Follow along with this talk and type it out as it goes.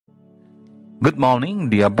Good morning,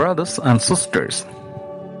 dear brothers and sisters.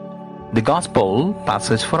 The Gospel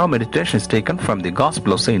passage for our meditation is taken from the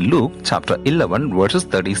Gospel of St. Luke, chapter 11, verses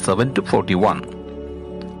 37 to 41.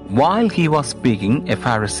 While he was speaking, a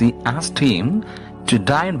Pharisee asked him to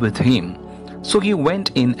dine with him. So he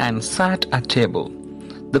went in and sat at table.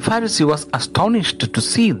 The Pharisee was astonished to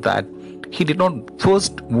see that he did not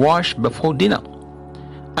first wash before dinner.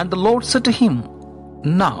 And the Lord said to him,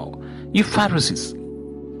 "Now, you Pharisees,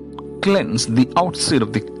 cleanse the outside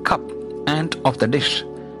of the cup and of the dish,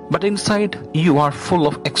 but inside you are full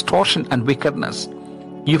of extortion and wickedness.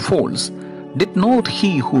 You fools, did not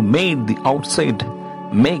he who made the outside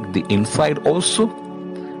make the inside also?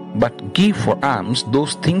 But give for alms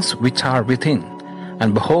those things which are within,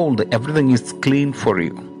 and behold, everything is clean for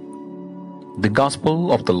you." The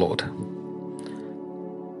Gospel of the Lord.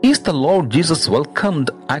 Is the Lord Jesus welcomed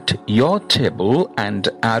at your table, and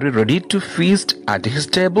are you ready to feast at his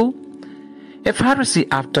table? A Pharisee,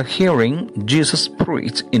 after hearing Jesus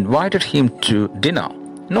preach, invited him to dinner,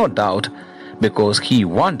 no doubt because he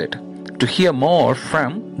wanted to hear more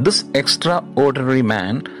from this extraordinary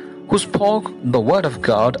man who spoke the word of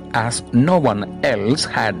God as no one else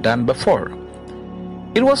had done before.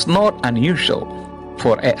 It was not unusual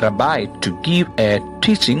for a rabbi to give a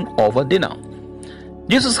teaching over dinner.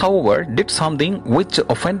 Jesus, however, did something which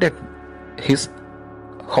offended his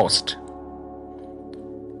host.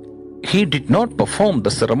 He did not perform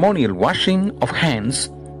the ceremonial washing of hands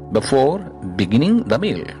before beginning the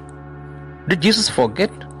meal. Did Jesus forget,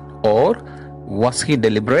 or was he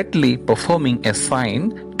deliberately performing a sign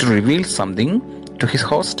to reveal something to his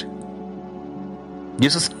host?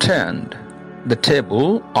 Jesus turned the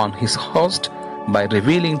table on his host by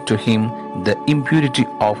revealing to him the impurity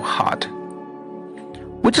of heart.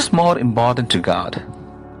 Which is more important to God,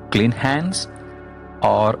 clean hands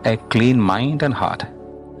or a clean mind and heart?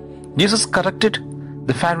 Jesus corrected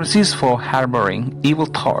the Pharisees for harboring evil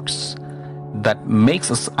thoughts that makes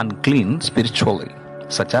us unclean spiritually,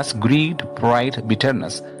 such as greed, pride,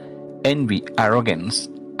 bitterness, envy, arrogance,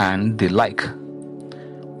 and the like.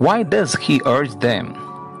 Why does he urge them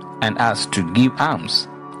and us to give alms?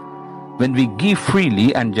 When we give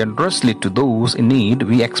freely and generously to those in need,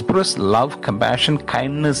 we express love, compassion,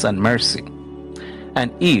 kindness, and mercy.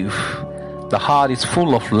 And if the heart is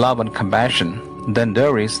full of love and compassion, then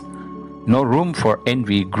there is no room for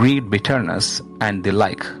envy, greed, bitterness, and the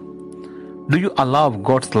like. Do you allow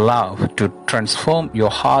God's love to transform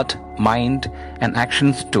your heart, mind, and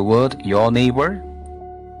actions toward your neighbor?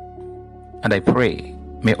 And I pray,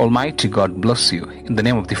 may Almighty God bless you in the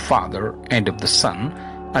name of the Father, and of the Son,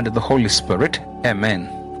 and of the Holy Spirit. Amen.